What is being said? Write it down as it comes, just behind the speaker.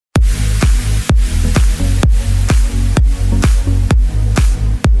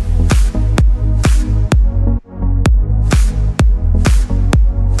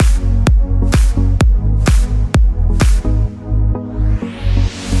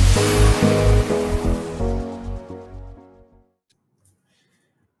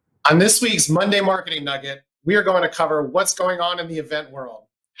On this week's Monday Marketing Nugget, we are going to cover what's going on in the event world,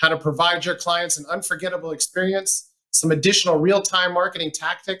 how to provide your clients an unforgettable experience, some additional real-time marketing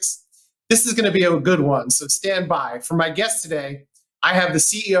tactics. This is going to be a good one, so stand by. For my guest today, I have the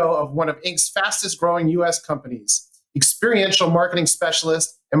CEO of one of Inc.'s fastest growing U.S. companies, experiential marketing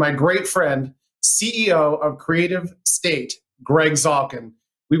specialist, and my great friend, CEO of Creative State, Greg Zalkin.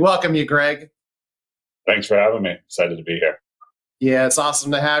 We welcome you, Greg. Thanks for having me. Excited to be here. Yeah, it's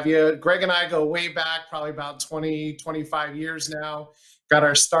awesome to have you. Greg and I go way back, probably about 20, 25 years now. Got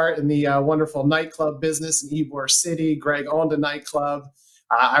our start in the wonderful nightclub business in Ybor City. Greg owned a nightclub.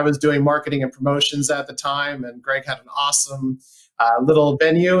 I was doing marketing and promotions at the time, and Greg had an awesome little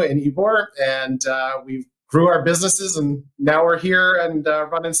venue in Ybor, and we grew our businesses, and now we're here and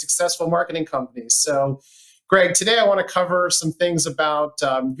running successful marketing companies. So, Greg, today I want to cover some things about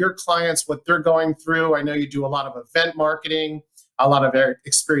your clients, what they're going through. I know you do a lot of event marketing, a lot of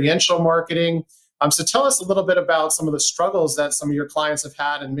experiential marketing. So tell us a little bit about some of the struggles that some of your clients have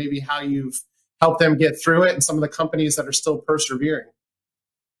had and maybe how you've helped them get through it and some of the companies that are still persevering.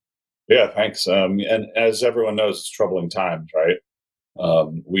 Yeah, thanks. And as everyone knows, it's troubling times, right?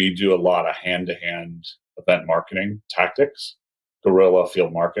 We do a lot of hand-to-hand event marketing tactics, guerrilla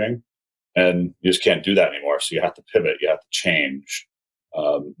field marketing, and you just can't do that anymore. So you have to pivot, you have to change.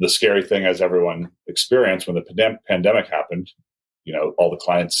 The scary thing, as everyone experienced when the pandemic happened, all the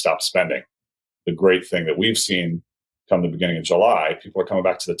clients stopped spending. The great thing that we've seen come the beginning of July, people are coming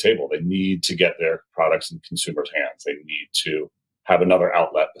back to the table. They need to get their products in consumers' hands. They need to have another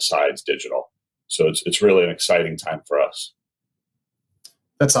outlet besides digital. So it's really an exciting time for us.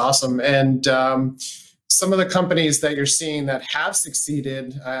 That's awesome. And some of the companies that you're seeing that have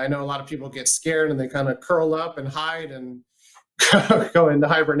succeeded, I know a lot of people get scared and they kind of curl up and hide and go into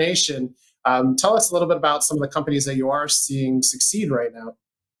hibernation. Tell us a little bit about some of the companies that you are seeing succeed right now.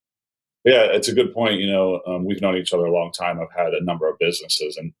 Yeah, it's a good point. We've known each other a long time. I've had a number of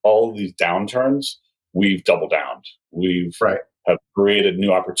businesses, and all of these downturns, we've doubled down. We've have created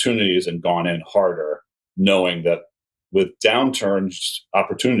new opportunities and gone in harder, knowing that with downturns,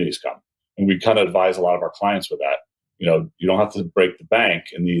 opportunities come. And we kind of advise a lot of our clients with that. You don't have to break the bank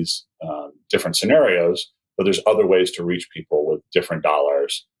in these different scenarios, but there's other ways to reach people with different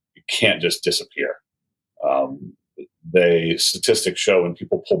dollars. You can't just disappear. The statistics show when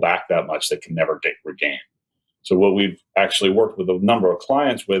people pull back that much, they can never regain. So what we've actually worked with a number of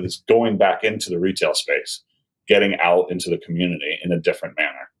clients with is going back into the retail space, getting out into the community in a different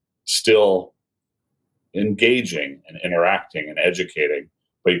manner, still engaging and interacting and educating,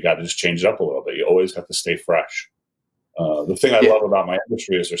 but you got to just change it up a little bit. You always have to stay fresh. The thing I love about my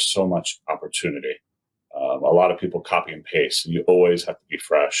industry is there's so much opportunity. A lot of people copy and paste, and you always have to be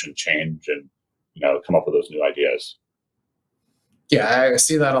fresh and change and come up with those new ideas. Yeah, I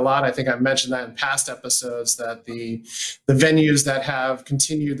see that a lot. I think I've mentioned that in past episodes, that the venues that have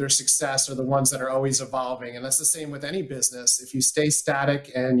continued their success are the ones that are always evolving. And that's the same with any business. If you stay static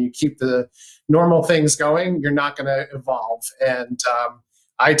and you keep the normal things going, you're not going to evolve. And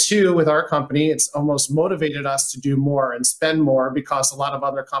I too, with our company, it's almost motivated us to do more and spend more because a lot of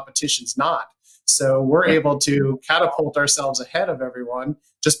other competition's not. So we're able to catapult ourselves ahead of everyone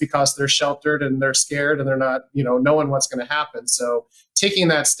just because they're sheltered and they're scared and they're not, knowing what's going to happen. So taking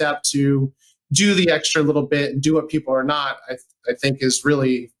that step to do the extra little bit and do what people are not, I think is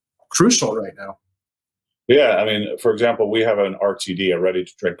really crucial right now. Yeah. I mean, for example, we have an RTD, a ready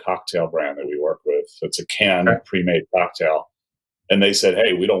to drink cocktail brand that we work with. It's a canned pre-made cocktail. And they said,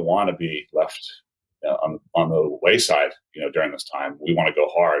 hey, we don't want to be left on the wayside, during this time. We want to go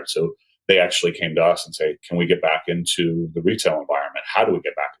hard. So they actually came to us and say, can we get back into the retail environment? How do we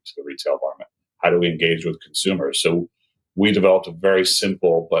get back into the retail environment? How do we engage with consumers? So we developed a very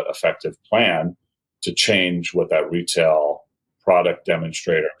simple but effective plan to change what that retail product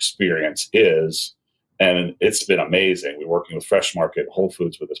demonstrator experience is. And it's been amazing. We're working with Fresh Market, Whole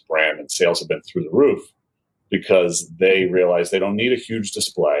Foods with this brand, and sales have been through the roof because they realize they don't need a huge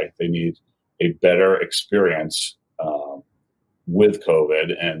display. They need a better experience with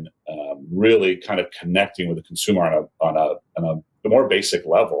COVID and really kind of connecting with the consumer on a more basic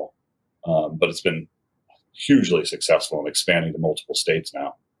level. But it's been hugely successful in expanding to multiple states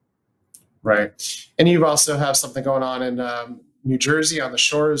now. Right. And you also have something going on in New Jersey on the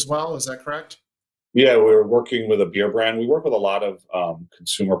shore as well. Is that correct? Yeah, we're working with a beer brand. We work with a lot of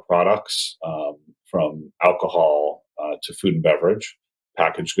consumer products from alcohol to food and beverage,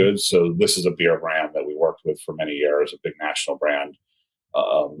 packaged goods. So this is a beer brand that we worked with for many years, a big national brand.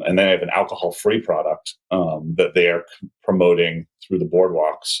 And they have an alcohol-free product that they are promoting through the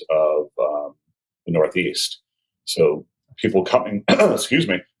boardwalks of the Northeast. So people coming, excuse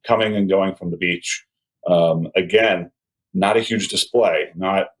me, coming and going from the beach. Again, not a huge display.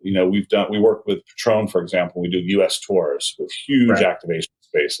 Not, we work with Patron, for example. We do U.S. tours with huge Right. activation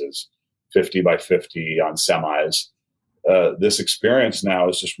spaces, 50 by 50 on semis. This experience now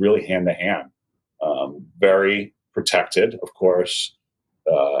is just really hand to hand, very protected, of course,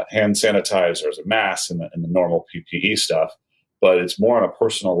 hand sanitizers and masks and the normal PPE stuff, but it's more on a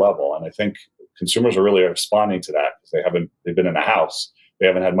personal level. And I think consumers are really responding to that because they've been in a house, they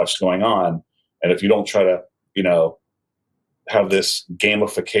haven't had much going on. And if you don't try to, have this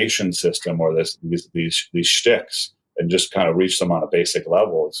gamification system or these shticks and just kind of reach them on a basic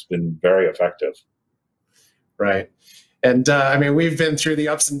level, it's been very effective. Right. And I mean, we've been through the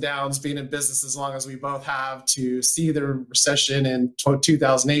ups and downs being in business as long as we both have, to see the recession in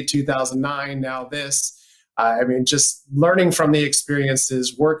 2008, 2009, now this. I mean, just learning from the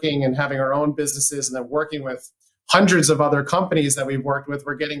experiences, working and having our own businesses, and then working with hundreds of other companies that we've worked with,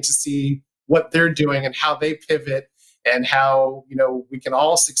 we're getting to see what they're doing and how they pivot, and how we can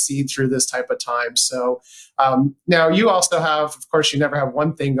all succeed through this type of time. So now you also have, of course, you never have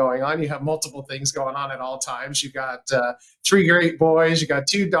one thing going on. You have multiple things going on at all times. You got 3 great boys. You got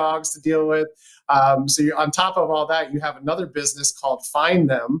 2 dogs to deal with. So on top of all that, you have another business called Find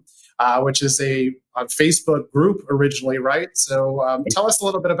Them, which is a Facebook group originally, right? So tell us a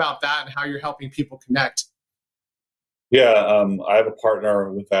little bit about that and how you're helping people connect. Yeah, I have a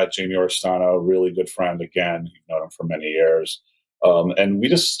partner with that, Jamie Orstano, a really good friend. Again, you've known him for many years. And we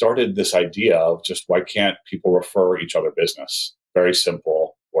just started this idea of just, why can't people refer each other business? Very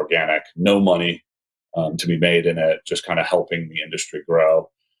simple, organic, no money to be made in it, just kind of helping the industry grow.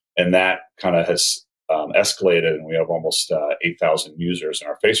 And that kind of has escalated, and we have almost 8,000 users in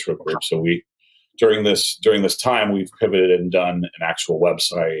our Facebook group. So during this time, we've pivoted and done an actual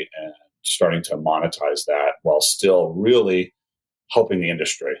website and starting to monetize that while still really helping the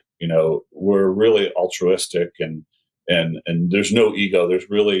industry. We're really altruistic, and there's no ego.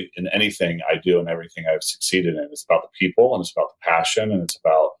 There's really, in anything I do and everything I've succeeded in, it's about the people, and it's about the passion, and it's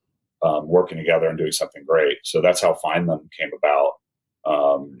about working together and doing something great. So that's how Find Them came about.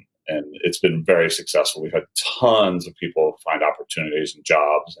 And it's been very successful. We've had tons of people find opportunities and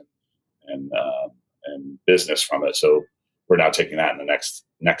jobs and business from it. So we're now taking that in the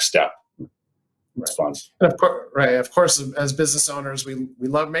next step. It's fun. And of course, as business owners, we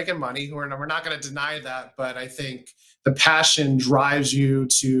love making money. We're not going to deny that, but I think the passion drives you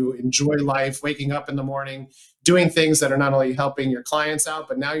to enjoy life, waking up in the morning, doing things that are not only helping your clients out,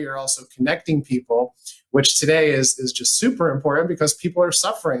 but now you're also connecting people, which today is just super important because people are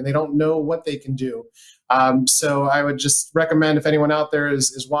suffering. They don't know what they can do. So I would just recommend, if anyone out there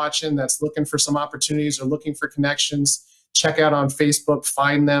is watching that's looking for some opportunities or looking for connections, check out on Facebook,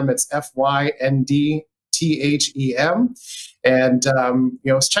 Find Them. It's FYNDTHEM. And,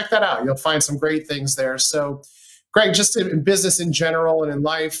 check that out. You'll find some great things there. So, Greg, just in business in general and in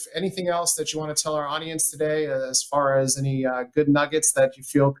life, anything else that you want to tell our audience today as far as any good nuggets that you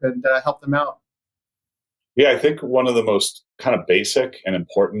feel could help them out? Yeah, I think one of the most kind of basic and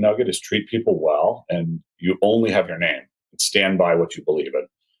important nugget is treat people well, and you only have your name, and stand by what you believe in.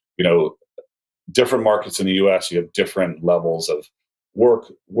 Different markets in the U.S., you have different levels of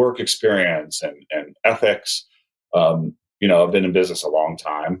work experience and ethics. I've been in business a long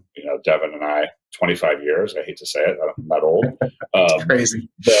time. Devin and I, 25 years. I hate to say it, I'm not old. It's crazy.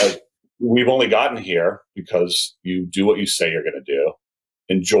 But we've only gotten here because you do what you say you're going to do,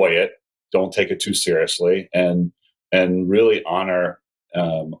 enjoy it, don't take it too seriously, and really honor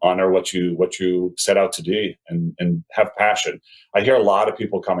what you set out to do, and have passion. I hear a lot of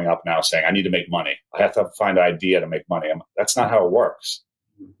people coming up now saying, I need to make money. I have to find an idea to make money. That's not how it works.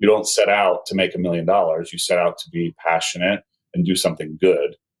 You don't set out to make $1 million. You set out to be passionate and do something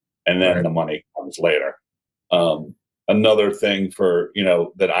good, and then the money comes later. Another thing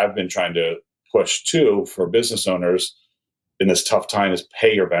that I've been trying to push too for business owners in this tough time is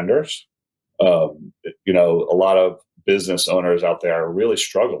pay your vendors. A lot of business owners out there are really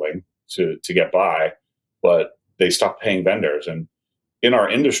struggling to get by, but they stop paying vendors. And in our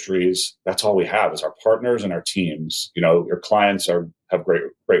industries, that's all we have is our partners and our teams. Your clients have great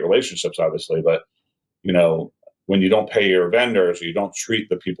relationships, obviously, but when you don't pay your vendors or you don't treat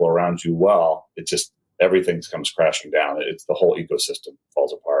the people around you well, everything comes crashing down. It's the whole ecosystem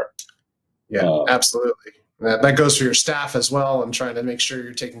falls apart. Yeah, absolutely. That goes for your staff as well, and trying to make sure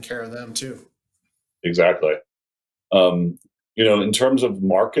you're taking care of them too. Exactly. In terms of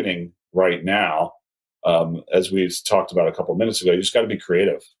marketing right now, as we talked about a couple of minutes ago, you just got to be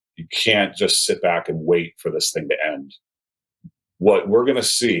creative. You can't just sit back and wait for this thing to end. What we're going to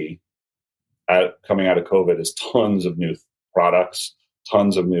see coming out of COVID is tons of new products,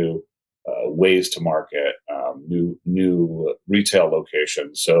 tons of new ways to market, new retail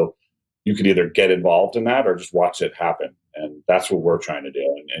locations. So you could either get involved in that or just watch it happen. And that's what we're trying to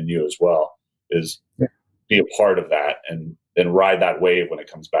do, and you as well, is be a part of that and ride that wave when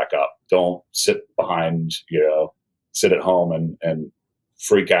it comes back up. Don't sit behind, sit at home and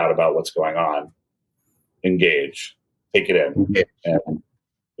freak out about what's going on. Engage, take it in, and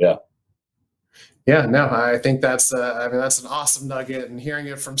Yeah, no, I think that's that's an awesome nugget, and hearing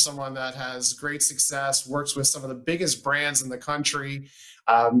it from someone that has great success, works with some of the biggest brands in the country,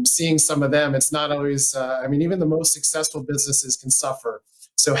 seeing some of them, it's not always, even the most successful businesses can suffer.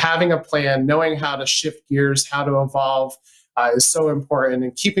 So having a plan, knowing how to shift gears, how to evolve is so important,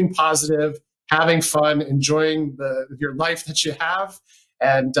 and keeping positive, having fun, enjoying your life that you have,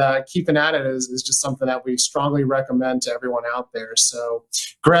 and keeping at it is just something that we strongly recommend to everyone out there. So,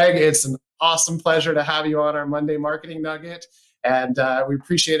 Greg, it's an awesome pleasure to have you on our Monday Marketing Nugget. And we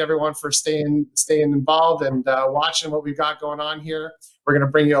appreciate everyone for staying involved and watching what we've got going on here. We're going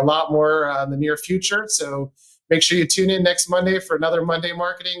to bring you a lot more in the near future. So make sure you tune in next Monday for another Monday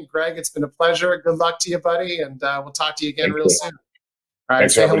Marketing. Greg, it's been a pleasure. Good luck to you, buddy. And we'll talk to you again real soon. All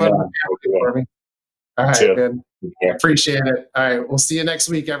right, say hello for me. All right, good. Appreciate it. All right, we'll see you next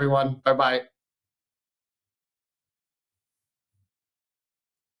week, everyone. Bye-bye.